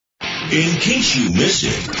In case you missed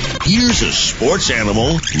it, here's a Sports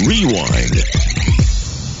Animal Rewind.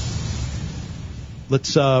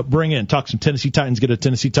 Let's talk some Tennessee Titans, get a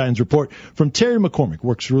Tennessee Titans report from Terry McCormick.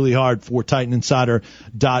 Works really hard for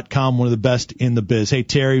TitanInsider.com, one of the best in the biz. Hey,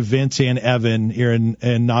 Terry, Vince, and Evan here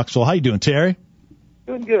in Knoxville. How you doing, Terry?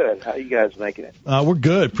 Doing good. How you guys making it? We're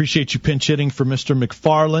good. Appreciate you pinch hitting for Mr.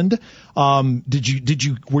 McFarland.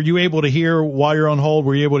 Were you able to hear while you're on hold?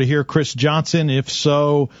 Were you able to hear Chris Johnson? If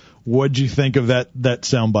so, what'd you think of that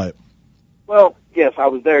soundbite? Well, yes, I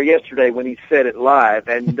was there yesterday when he said it live,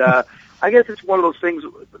 and I guess it's one of those things.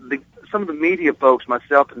 Some of the media folks,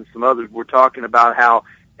 myself and some others, were talking about how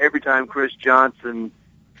every time Chris Johnson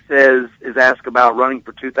is asked about running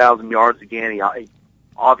for 2,000 yards again, he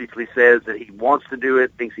obviously says that he wants to do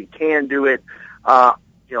it, thinks he can do it.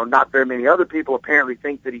 Not very many other people apparently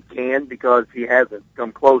think that he can because he hasn't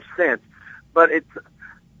come close since. But it's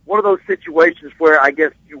one of those situations where I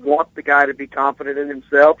guess you want the guy to be confident in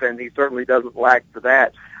himself, and he certainly doesn't lack for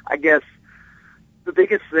that. I guess the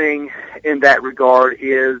biggest thing in that regard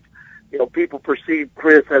is, people perceive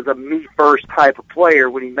Chris as a me-first type of player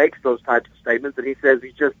when he makes those types of statements, and he says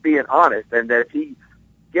he's just being honest, and that if he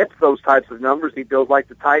gets those types of numbers, he feels like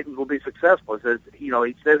the Titans will be successful. He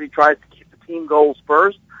says he tries to keep the team goals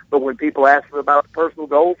first, but when people ask him about the personal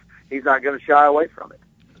goals, he's not going to shy away from it.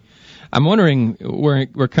 I'm wondering,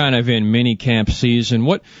 we're kind of in mini camp season.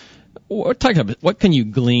 What can you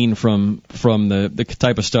glean from the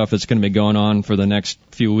type of stuff that's going to be going on for the next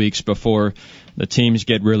few weeks before the teams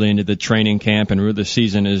get really into the training camp and the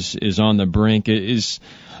season is on the brink?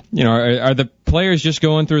 Are the players just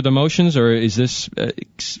going through the motions, or is this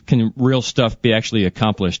can real stuff be actually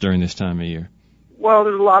accomplished during this time of year? Well,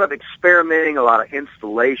 there's a lot of experimenting, a lot of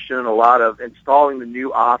installation, a lot of installing the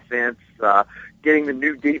new offense, getting the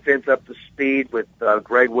new defense up to speed with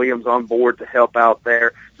Greg Williams on board to help out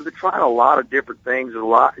there. So they're trying a lot of different things.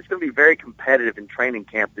 It's going to be very competitive in training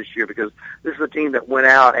camp this year because this is a team that went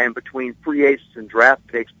out and between free agents and draft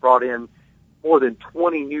picks brought in more than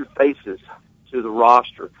 20 new faces to the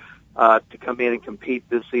roster to come in and compete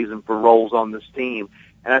this season for roles on this team.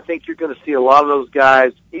 And I think you're going to see a lot of those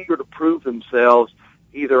guys eager to prove themselves,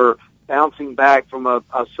 either bouncing back from a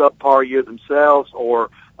subpar year themselves or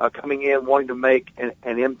coming in wanting to make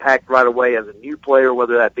an impact right away as a new player,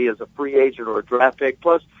 whether that be as a free agent or a draft pick.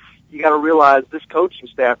 Plus, you got to realize this coaching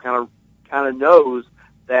staff kind of knows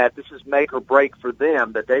that this is make or break for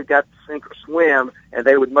them, that they've got to sink or swim, and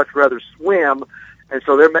they would much rather swim. And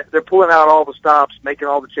so they're pulling out all the stops, making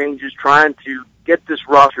all the changes, trying to get this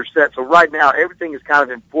roster set. So right now, everything is kind of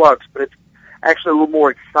in flux, but it's actually a little more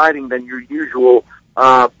exciting than your usual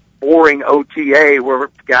boring OTA where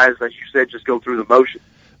guys, as you said, just go through the motions.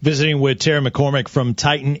 Visiting with Terry McCormick from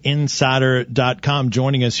TitanInsider.com,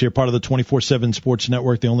 joining us here, part of the 24/7 Sports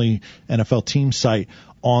Network, the only NFL team site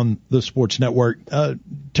on the Sports Network.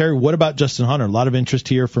 Terry, what about Justin Hunter? A lot of interest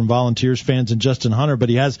here from Volunteers fans in Justin Hunter, but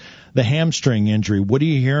he has the hamstring injury. What are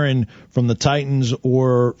you hearing from the Titans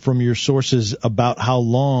or from your sources about how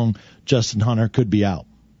long Justin Hunter could be out?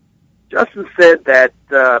 Justin said that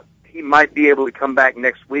he might be able to come back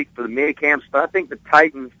next week for the minicamps, but I think the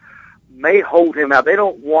Titans may hold him out. They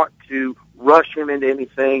don't want to rush him into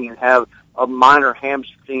anything and have a minor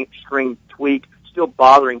hamstring tweak still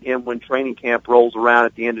bothering him when training camp rolls around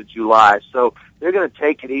at the end of July. So they're going to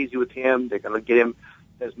take it easy with him. They're going to get him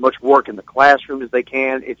as much work in the classroom as they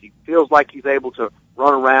can. If he feels like he's able to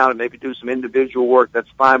run around and maybe do some individual work, that's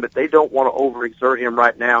fine, but they don't want to overexert him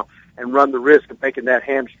right now and run the risk of making that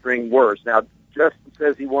hamstring worse. Now, Justin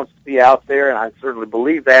says he wants to be out there, and I certainly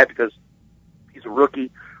believe that because he's a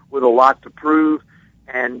rookie with a lot to prove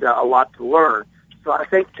and a lot to learn. So I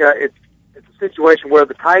think it's a situation where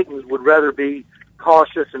the Titans would rather be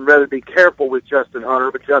cautious and rather be careful with Justin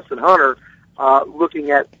Hunter, but Justin Hunter,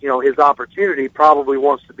 looking at his opportunity, probably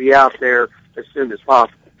wants to be out there as soon as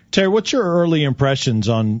possible. Terry, what's your early impressions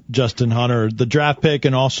on Justin Hunter, the draft pick,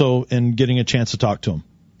 and also in getting a chance to talk to him?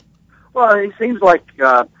 Well, he seems like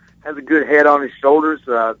has a good head on his shoulders.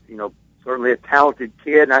 Certainly a talented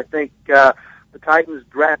kid, and I think the Titans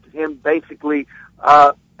drafted him basically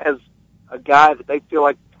as a guy that they feel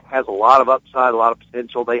like has a lot of upside, a lot of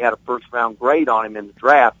potential. They had a first-round grade on him in the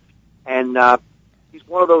draft, and he's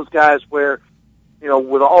one of those guys where,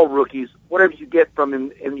 with all rookies, whatever you get from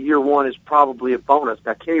him in year one is probably a bonus.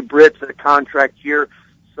 Now, Kenny Britt's in a contract year,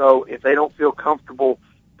 so if they don't feel comfortable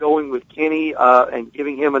going with Kenny and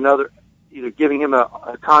giving him either giving him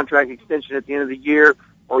a contract extension at the end of the year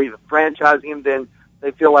or even franchising him, then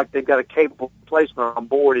they feel like they've got a capable replacement on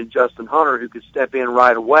board in Justin Hunter who could step in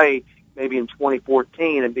right away, maybe in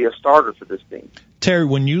 2014, and be a starter for this team. Terry,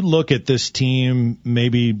 when you look at this team,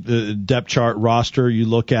 maybe the depth chart roster, you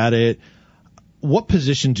look at it, what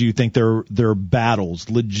positions do you think they're battles,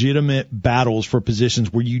 legitimate battles for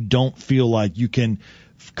positions where you don't feel like you can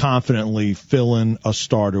confidently fill in a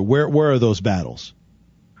starter? Where are those battles?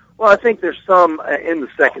 Well, I think there's some in the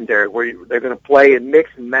secondary where they're going to play and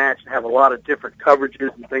mix and match and have a lot of different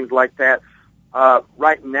coverages and things like that.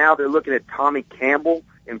 Right now they're looking at Tommy Campbell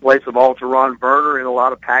in place of Alteron Werner in a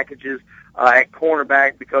lot of packages at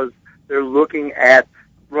cornerback because they're looking at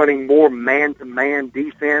running more man-to-man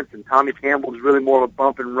defense, and Tommy Campbell is really more of a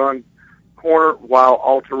bump-and-run corner, while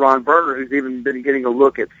Alteron Werner, who's even been getting a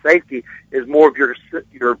look at safety, is more of your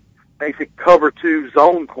basic cover 2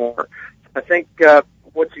 zone corner. I think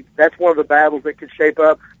that's one of the battles that could shape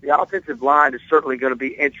up. The offensive line is certainly going to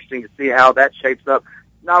be interesting to see how that shapes up,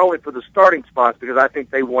 not only for the starting spots, because I think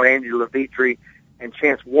they want Andy LaVitri and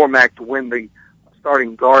Chance Warmack to win the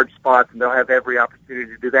starting guard spots, and they'll have every opportunity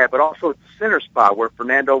to do that, but also at the center spot where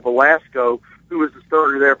Fernando Velasco, who was the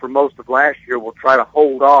starter there for most of last year, will try to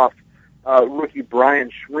hold off rookie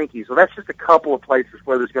Brian Schwenke. So that's just a couple of places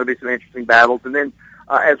where there's going to be some interesting battles. And then,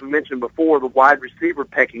 as we mentioned before, the wide receiver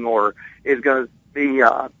pecking order is going to be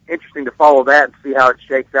interesting to follow that and see how it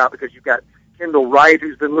shakes out, because you've got Kendall Wright,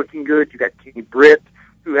 who's been looking good. You've got Kenny Britt,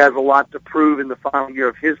 who has a lot to prove in the final year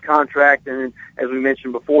of his contract. And then, as we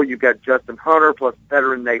mentioned before, you've got Justin Hunter plus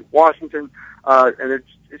veteran Nate Washington. And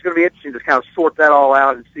it's going to be interesting to kind of sort that all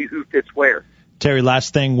out and see who fits where. Terry,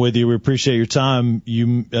 last thing with you. We appreciate your time.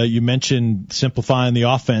 You mentioned simplifying the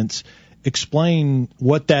offense. Explain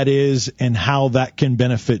what that is and how that can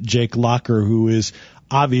benefit Jake Locker, who is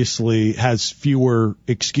obviously has fewer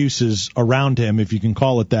excuses around him, if you can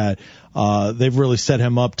call it that. They've really set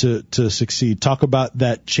him up to succeed. Talk about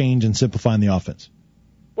that change in simplifying the offense.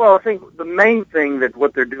 Well, I think the main thing that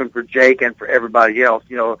what they're doing for Jake and for everybody else,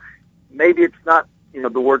 maybe it's not, maybe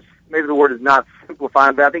the word is not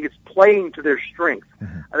simplifying, but I think it's playing to their strengths.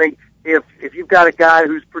 Mm-hmm. I think if you've got a guy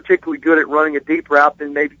who's particularly good at running a deep route,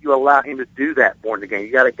 then maybe you allow him to do that more in the game.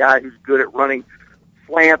 You got a guy who's good at running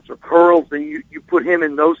slants or curls, then you put him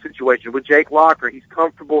in those situations. With Jake Locker, he's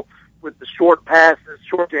comfortable with the short passes,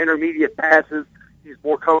 short to intermediate passes. He's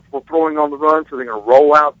more comfortable throwing on the run, so they're going to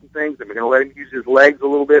roll out some things. They're going to let him use his legs a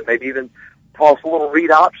little bit, maybe even toss a little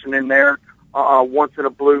read option in there once in a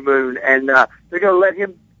blue moon. And they're going to let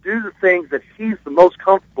him do the things that he's the most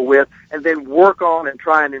comfortable with and then work on and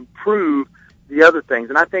try and improve the other things.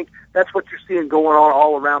 And I think that's what you're seeing going on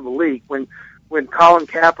all around the league. When Colin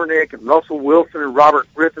Kaepernick and Russell Wilson and Robert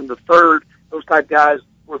Griffin III, those type guys,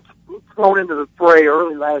 were thrown into the fray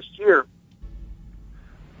early last year,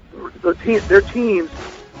 their teams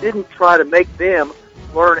didn't try to make them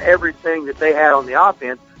learn everything that they had on the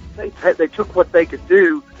offense. They took what they could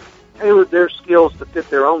do, tailored their skills to fit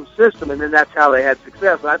their own system, and then that's how they had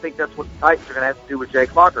success. And I think that's what the Titans are going to have to do with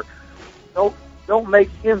Jake Locker. Don't make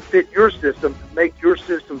him fit your system. Make your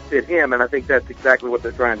system fit him, and I think that's exactly what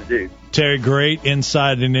they're trying to do. Terry, great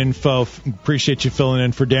insight and info. Appreciate you filling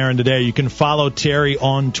in for Darren today. You can follow Terry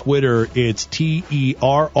on Twitter. It's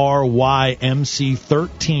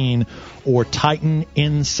TERRYMC13 or Titan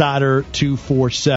Insider 247.